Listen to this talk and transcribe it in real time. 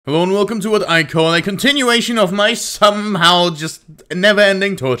Hello and welcome to what I call a continuation of my somehow just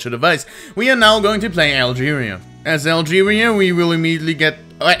never-ending torture device. We are now going to play Algeria. As Algeria, we will immediately get...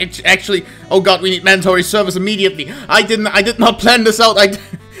 actually, oh god, we need mandatory service immediately. I did not plan this out. I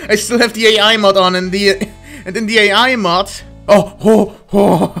still have the AI mod on, and in the AI mod...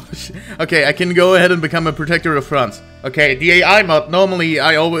 Okay, I can go ahead and become a protector of France. Okay, the AI mod, normally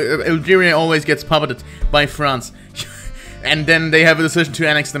Algeria always gets puppeted by France. And then they have a decision to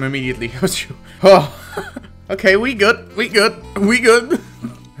annex them immediately. Okay, we good.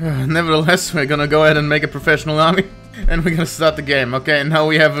 Nevertheless, we're gonna go ahead and make a professional army. And we're gonna start the game. Okay, and now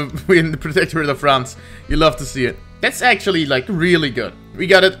we're in the Protectorate of France. You love to see it. That's actually, like, really good. We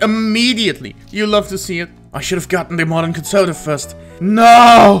got it immediately. You love to see it. I should have gotten the modern conservative first.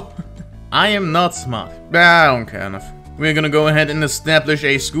 No! I am not smart. I don't care enough. We're gonna go ahead and establish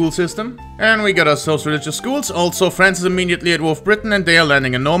a school system. And we got ourselves religious schools. Also, France is immediately at war with Britain and they are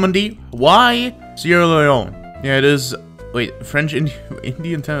landing in Normandy. Why? Sierra Leone. Yeah, it is... Wait, French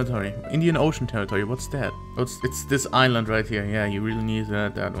Indian territory. Indian Ocean territory. What's that? Oh, it's this island right here. Yeah, you really need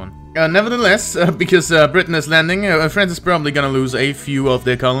that one. Nevertheless, because Britain is landing, France is probably gonna lose a few of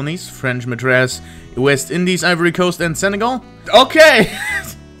their colonies. French Madras, West Indies, Ivory Coast, and Senegal. Okay!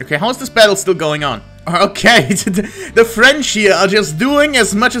 Okay, how is this battle still going on? Okay, the French here are just doing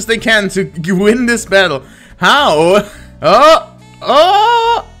as much as they can to win this battle. How?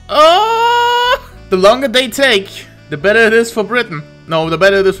 The longer they take, the better it is for Britain. No, the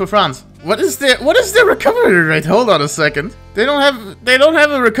better it is for France. What is their recovery rate? Hold on a second. They don't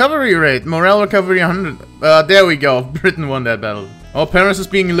have a recovery rate. Morale recovery 100. There we go. Britain won that battle. Oh, Paris is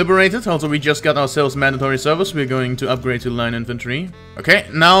being liberated. Also, we just got ourselves mandatory service. We're going to upgrade to line infantry. Okay,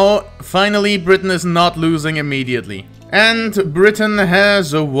 now, finally, Britain is not losing immediately. And Britain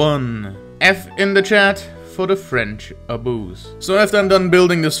has won. F in the chat for the French booze. So after I'm done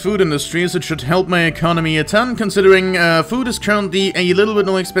building this food industries, it should help my economy a ton, considering food is currently a little bit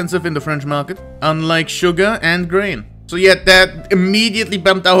more expensive in the French market, unlike sugar and grain. So yeah, that immediately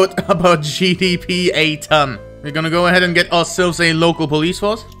bumped out about GDP a ton. We're gonna go ahead and get ourselves a local police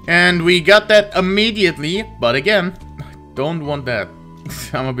force. And we got that immediately, but again, don't want that.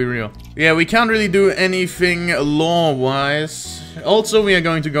 I'm gonna be real. Yeah, we can't really do anything law-wise. Also, we are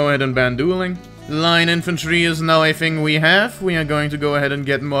going to go ahead and ban dueling. Line infantry is now a thing we have. We are going to go ahead and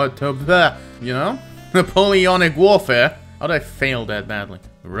get more you know? Napoleonic warfare. How'd I fail that badly?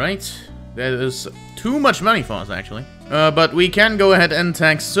 Right? That is too much money for us, actually. But we can go ahead and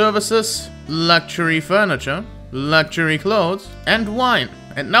tax services, luxury furniture, luxury clothes, and wine.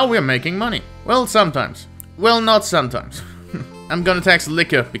 And now we're making money. Well, sometimes. Well, not sometimes. I'm gonna tax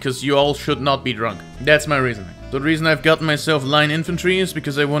liquor, because you all should not be drunk. That's my reasoning. The reason I've gotten myself line infantry is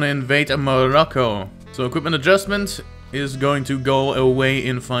because I want to invade Morocco. So equipment adjustment is going to go away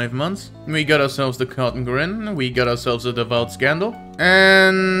in 5 months. We got ourselves the Cotton Grin, we got ourselves a Devout Scandal.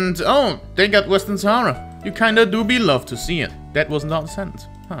 And, oh, they got Western Sahara. You kinda do be love to see it. That was not a sentence.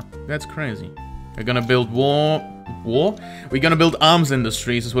 Huh, that's crazy. We're gonna build We're gonna build arms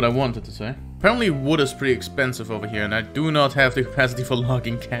industries is what I wanted to say. Apparently wood is pretty expensive over here and I do not have the capacity for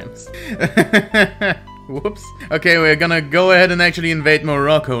logging camps. Whoops. Okay, we're gonna go ahead and actually invade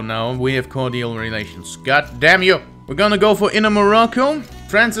Morocco now. We have cordial relations. God damn you! We're gonna go for Inner Morocco.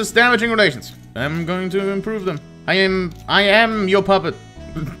 France is damaging relations. I'm going to improve them. I am your puppet.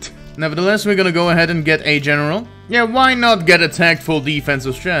 Nevertheless, we're gonna go ahead and get a general. Yeah, why not get a tactful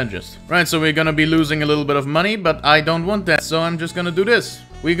defensive strategist? Right, so we're gonna be losing a little bit of money, but I don't want that, so I'm just gonna do this.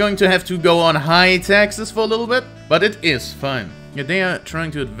 We're going to have to go on high taxes for a little bit, but it is fine. Yeah, they are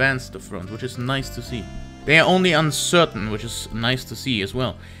trying to advance the front, which is nice to see. They are only uncertain, which is nice to see as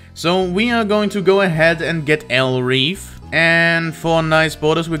well. So we are going to go ahead and get El Reef. And for nice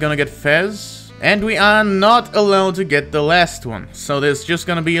borders, we're gonna get Fez. And we are not allowed to get the last one. So there's just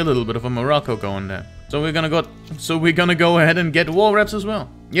gonna be a little bit of a Morocco going there. So we're gonna go ahead and get war reps as well.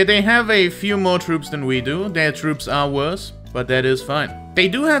 Yeah, they have a few more troops than we do. Their troops are worse, but that is fine. They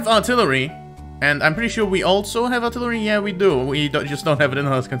do have artillery. And I'm pretty sure we also have artillery. Yeah, we do. We just don't have it in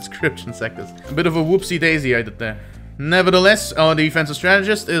our conscription sectors. A bit of a whoopsie-daisy I did there. Nevertheless, our defensive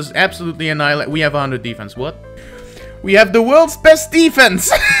strategist is absolutely annihilated. We have 100 defense. What? We have the world's best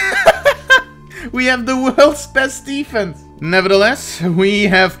defense! We have the world's best defense! Nevertheless, we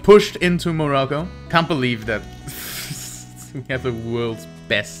have pushed into Morocco. Can't believe that. We have the world's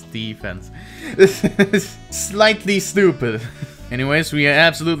best defense. This is slightly stupid. Anyways, we are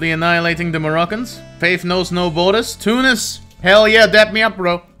absolutely annihilating the Moroccans. Faith knows no borders. Tunis! Hell yeah, dap me up,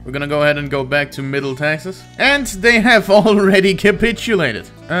 bro. We're gonna go ahead and go back to middle taxes. And they have already capitulated.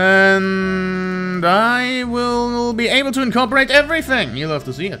 And and I will be able to incorporate everything. You'll have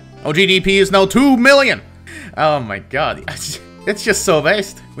to see it. Our GDP is now 2 million. Oh my god. It's just so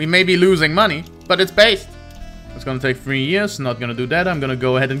based. We may be losing money, but it's based. It's gonna take 3 years. Not gonna do that. I'm gonna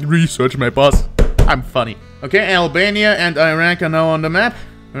go ahead and research my boss. I'm funny. Okay, Albania and Iraq are now on the map.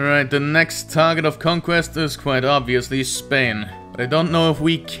 Alright, the next target of conquest is quite obviously Spain. But I don't know if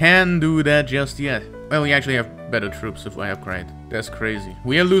we can do that just yet. Well, we actually have better troops if I upgrade. That's crazy.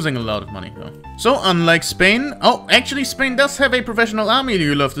 We are losing a lot of money though. So, unlike Spain... Oh, actually Spain does have a professional army.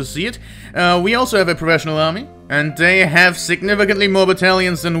 You love to see it. We also have a professional army. And they have significantly more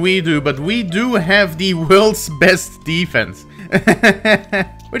battalions than we do. But we do have the world's best defense.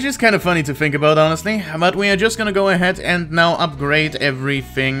 Which is kind of funny to think about, honestly. But we are just gonna go ahead and now upgrade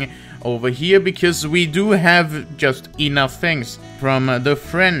everything over here, because we do have just enough things from the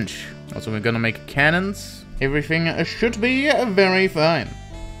French. Also, we're gonna make cannons. Everything should be very fine.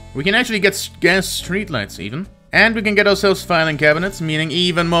 We can actually get gas streetlights even. And we can get ourselves filing cabinets, meaning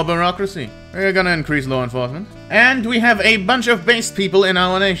even more bureaucracy. We're gonna increase law enforcement. And we have a bunch of based people in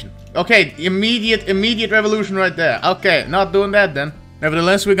our nation. Okay, immediate revolution right there. Okay, not doing that then.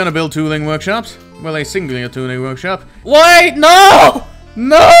 Nevertheless, we're gonna build tooling workshops. Well, a singular tooling workshop. Wait, no!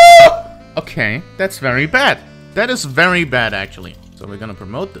 No! Okay, that's very bad. That is very bad, actually. So we're gonna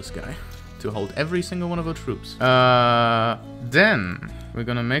promote this guy to hold every single one of our troops. Then we're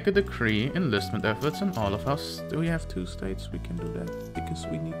gonna make a decree enlistment efforts in all of us. Do we have 2 states? We can do that because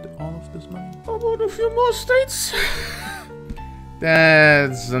we need all of this money. How about a few more states?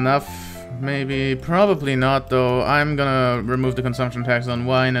 That's enough. Maybe, probably not though. I'm gonna remove the consumption tax on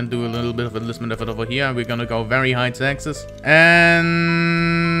wine and do a little bit of enlistment effort over here. We're gonna go very high taxes.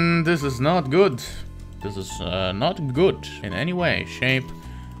 And this is not good. This is not good in any way, shape,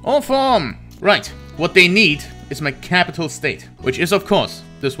 or form. Right, what they need is my capital state, which is of course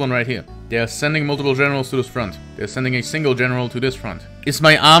this one right here. They are sending multiple generals to this front. They're sending a single general to this front. Is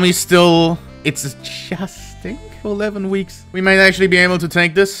my army still... It's adjusting for 11 weeks. We might actually be able to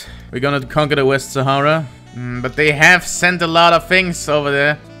take this. We're gonna conquer the West Sahara. But they have sent a lot of things over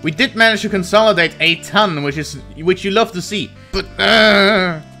there. We did manage to consolidate a ton, which you love to see. But,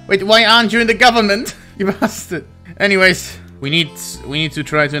 wait, why aren't you in the government? You bastard. Anyways, we need to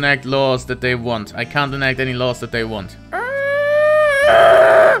try to enact laws that they want. I can't enact any laws that they want.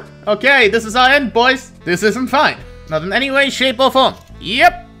 Okay, this is our end, boys. This isn't fine. Not in any way, shape, or form.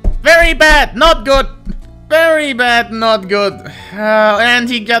 Yep. Very bad, not good. Very bad, not good. And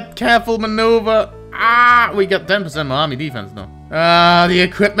he got careful maneuver. We got 10% more army defense though. The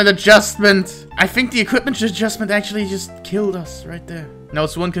equipment adjustment. I think the equipment adjustment actually just killed us right there. Now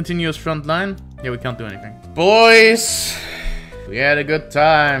it's one continuous front line. Yeah, we can't do anything. Boys, we had a good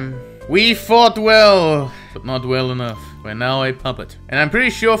time. We fought well, but not well enough. We're now a puppet. And I'm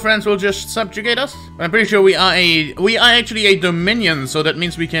pretty sure France will just subjugate us. I'm pretty sure we are actually a dominion, so that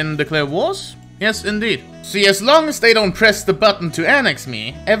means we can declare wars? Yes, indeed. See, as long as they don't press the button to annex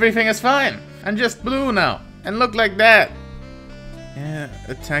me, everything is fine. I'm just blue now. And look like that. Yeah,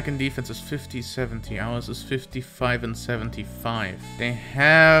 attack and defense is 50-70. Ours is 55 and 75. They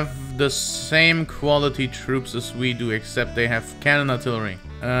have the same quality troops as we do, except they have cannon artillery.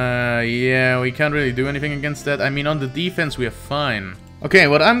 Yeah, we can't really do anything against that. I mean, on the defense, we are fine. Okay,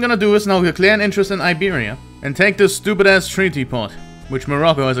 what I'm gonna do is now declare an interest in Iberia and take this stupid-ass treaty port, which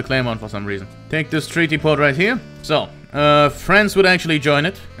Morocco has a claim on for some reason. Take this treaty port right here. So, France would actually join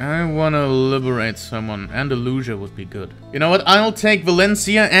it. I wanna liberate someone. Andalusia would be good. You know what? I'll take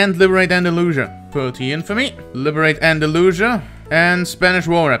Valencia and liberate Andalusia. 30 infamy. Liberate Andalusia and Spanish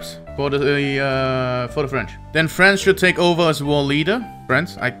war reps for the French. Then France should take over as war leader.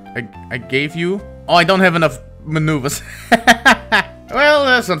 France, I gave you... Oh, I don't have enough maneuvers. Well,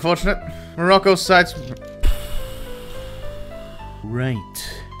 that's unfortunate. Morocco's sides... Right.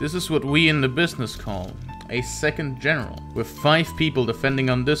 This is what we in the business call a second general, with 5 people defending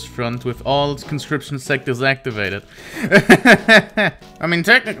on this front with all conscription sectors activated. I mean,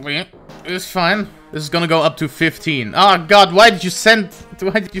 technically, it's fine. This is gonna go up to 15. Oh god, why did you send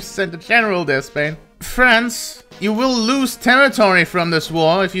a general there, Spain? France, you will lose territory from this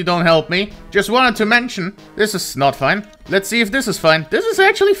war if you don't help me. Just wanted to mention, this is not fine. Let's see if this is fine. This is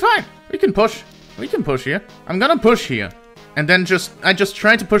actually fine. We can push. We can push here. I'm gonna push here. And then I just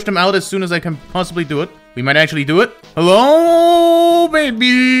try to push them out as soon as I can possibly do it. We might actually do it. Hello,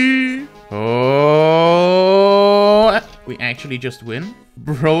 baby. Oh, we actually just win.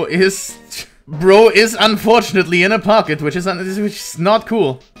 Bro is unfortunately in a pocket, which is not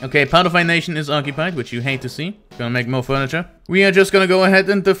cool. Okay, part of my nation is occupied, which you hate to see. Gonna make more furniture. We are just gonna go ahead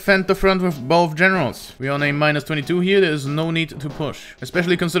and defend the front with both generals. We own a -22 here, there is no need to push.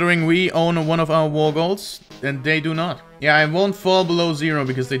 Especially considering we own one of our war goals, and they do not. Yeah, I won't fall below 0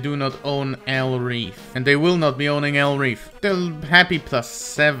 because they do not own El Reef. And they will not be owning El Reef. They're happy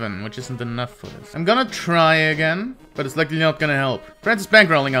 +7, which isn't enough for this. I'm gonna try again, but it's likely not gonna help. France is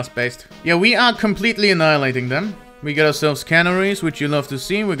bankrolling us, based. Yeah, we are completely annihilating them. We get ourselves canneries, which you love to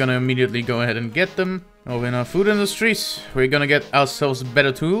see. We're gonna immediately go ahead and get them. Over in our food industries, we're gonna get ourselves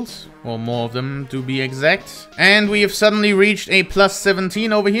better tools, or more of them to be exact. And we have suddenly reached a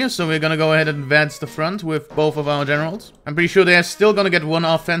 +17 over here, so we're gonna go ahead and advance the front with both of our generals. I'm pretty sure they're still gonna get one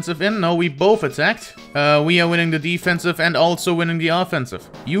offensive in. No, we both attacked. We are winning the defensive and also winning the offensive.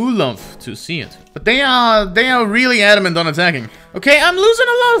 You love to see it. But they are really adamant on attacking. Okay, I'm losing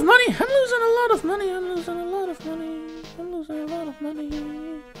a lot of money. I'm losing a lot of money. I'm losing a lot of money. I'm losing a lot of money.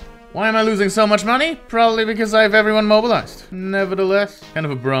 Why am I losing so much money? Probably because I have everyone mobilized. Nevertheless, kind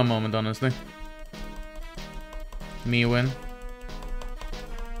of a bra moment, honestly. Me win.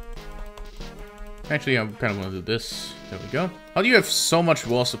 Actually, I kind of want to do this. There we go. How do you have so much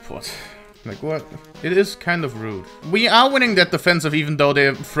war support? Like, what? It is kind of rude. We are winning that defensive even though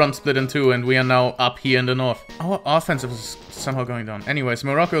their front split in 2 and we are now up here in the north. Our offensive is somehow going down. Anyways,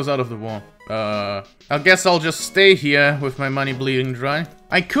 Morocco's out of the war. I guess I'll just stay here with my money bleeding dry.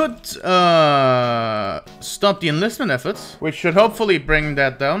 I could, stop the enlistment efforts, which should hopefully bring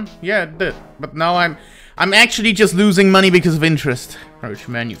that down. Yeah, it did. But now I'm actually just losing money because of interest. Encourage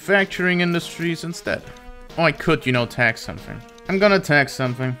manufacturing industries instead. Oh, I could, you know, tax something. I'm gonna tax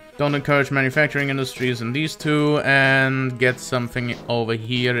something. Don't encourage manufacturing industries in these two and get something over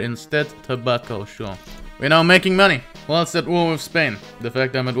here instead. Tobacco, sure. We're now making money. Well, it's at war with Spain. The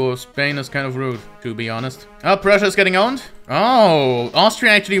fact I'm at war with Spain is kind of rude, to be honest. Oh, Prussia's getting owned? Oh,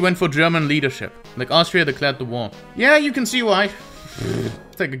 Austria actually went for German leadership. Like, Austria declared the war. Yeah, you can see why.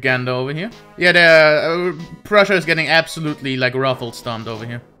 Let's take a gander over here. Yeah, Prussia is getting absolutely, like, ruffled stomped over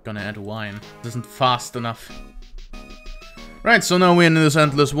here. Gonna add wine. This isn't fast enough. Right, so now we're in this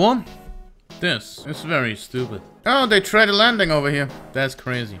endless war. This is very stupid. Oh, they tried a landing over here. That's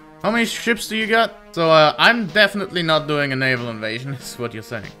crazy. How many ships do you got? So, I'm definitely not doing a naval invasion, is what you're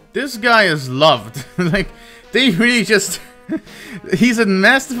saying. This guy is loved. Like, they really just... He's a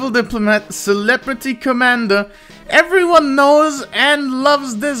masterful diplomat, celebrity commander. Everyone knows and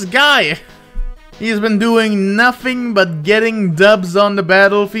loves this guy. He's been doing nothing but getting dubs on the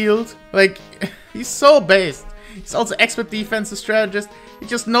battlefield. Like, he's so based. He's also expert defensive strategist. He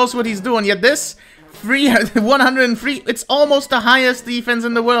just knows what he's doing. Yet this 103, it's almost the highest defense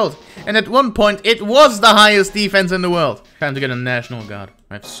in the world. And at one point, it was the highest defense in the world. Time to get a National Guard.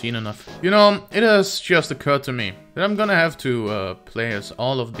 I've seen enough. You know, it has just occurred to me that I'm gonna have to play as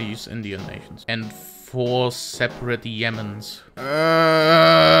all of these Indian nations. And 4 separate Yemens.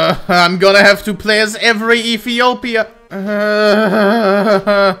 I'm gonna have to play as every Ethiopia.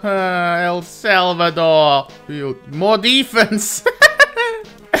 El Salvador. More defense.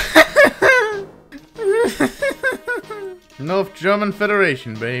 North German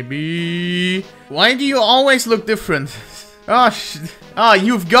Federation, baby. Why do you always look different? Oh,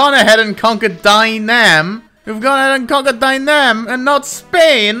 you've gone ahead and conquered Dynam. You've gone ahead and conquered Dynam and not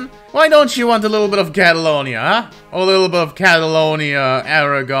Spain. Why don't you want a little bit of Catalonia, huh? Or a little bit of Catalonia,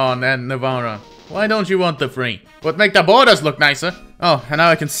 Aragon, and Navarra? Why don't you want the 3? Would make the borders look nicer. Oh, and now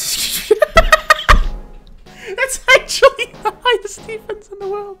I can see... That's actually the highest defense in the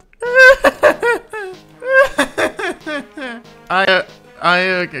world. I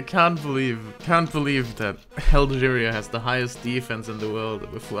can't believe that Algeria has the highest defense in the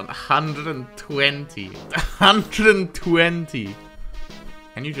world with 120. 120.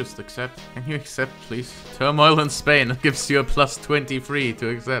 Can you just accept? Can you accept, please? Turmoil in Spain gives you a +23 to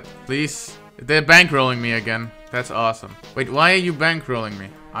accept. Please? They're bankrolling me again. That's awesome. Wait, why are you bankrolling me?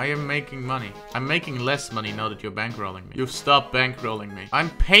 I am making money. I'm making less money now that you're bankrolling me. You've stopped bankrolling me. I'm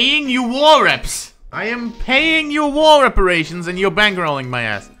paying you war reps! I am paying you war reparations and you're bankrolling my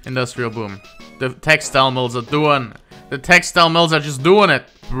ass. Industrial boom. The textile mills are doing. The textile mills are just doing it.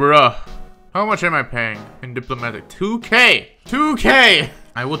 Bruh. How much am I paying in diplomatic? 2K! 2K!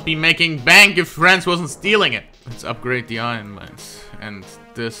 I would be making bank if France wasn't stealing it. Let's upgrade the iron mines. And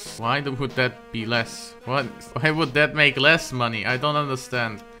this... Why would that be less? What? Why would that make less money? I don't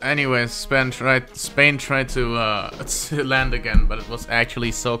understand. Anyways, Spain tried to land again, but it was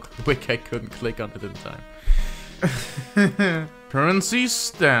actually so quick I couldn't click on it in time. Currency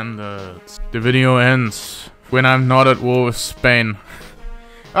standards. The video ends when I'm not at war with Spain.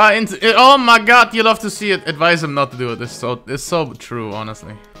 Oh my god, you love to see it. Advise him not to do it. It's so true,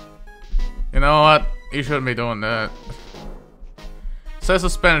 honestly. You know what? You shouldn't be doing that. Says the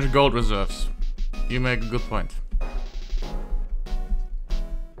Spanish gold reserves. You make a good point.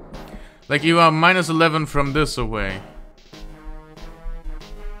 Like you are minus 11 from this away.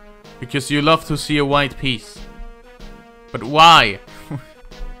 Because you love to see a white piece. But why?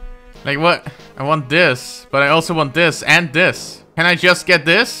 Like what? I want this, but I also want this and this. Can I just get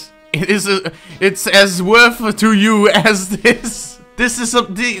this? It's as worth to you as this. This is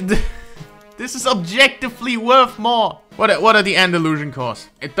objectively worth more. What are the Andalusian cores?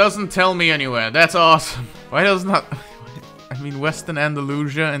 It doesn't tell me anywhere. That's awesome. Why does not? I mean, Western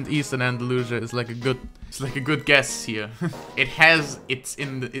Andalusia and Eastern Andalusia is like a good. It's like a good guess here. It has it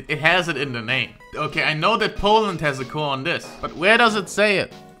in the name. Okay, I know that Poland has a core on this, but where does it say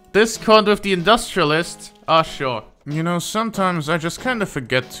it? Discord with the industrialist? Ah, sure. You know, sometimes I just kind of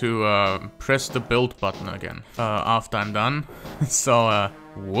forget to press the build button again after I'm done. So,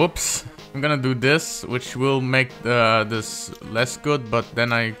 whoops. I'm gonna do this, which will make this less good, but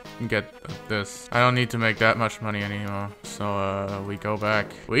then I can get this. I don't need to make that much money anymore. So, we go back.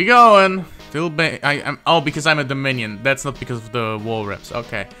 We going! Still oh, because I'm a Dominion. That's not because of the war reps.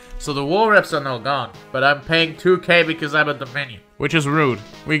 Okay. So the war reps are now gone, but I'm paying 2k because I'm a Dominion. Which is rude.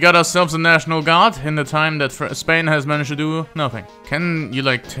 We got ourselves a National Guard in the time that Spain has managed to do nothing. Can you,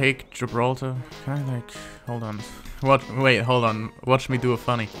 like, take Gibraltar? Can I, like... Hold on. Wait, hold on. Watch me do a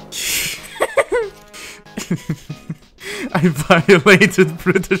funny. I violated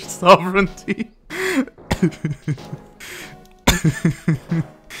British sovereignty.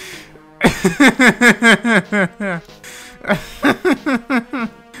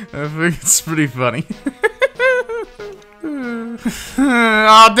 I think it's pretty funny.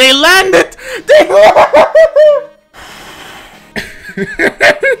 Oh, they landed! They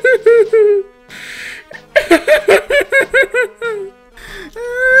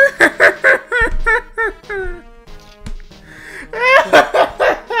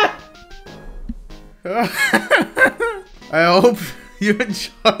I hope you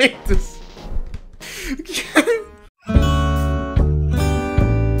enjoyed this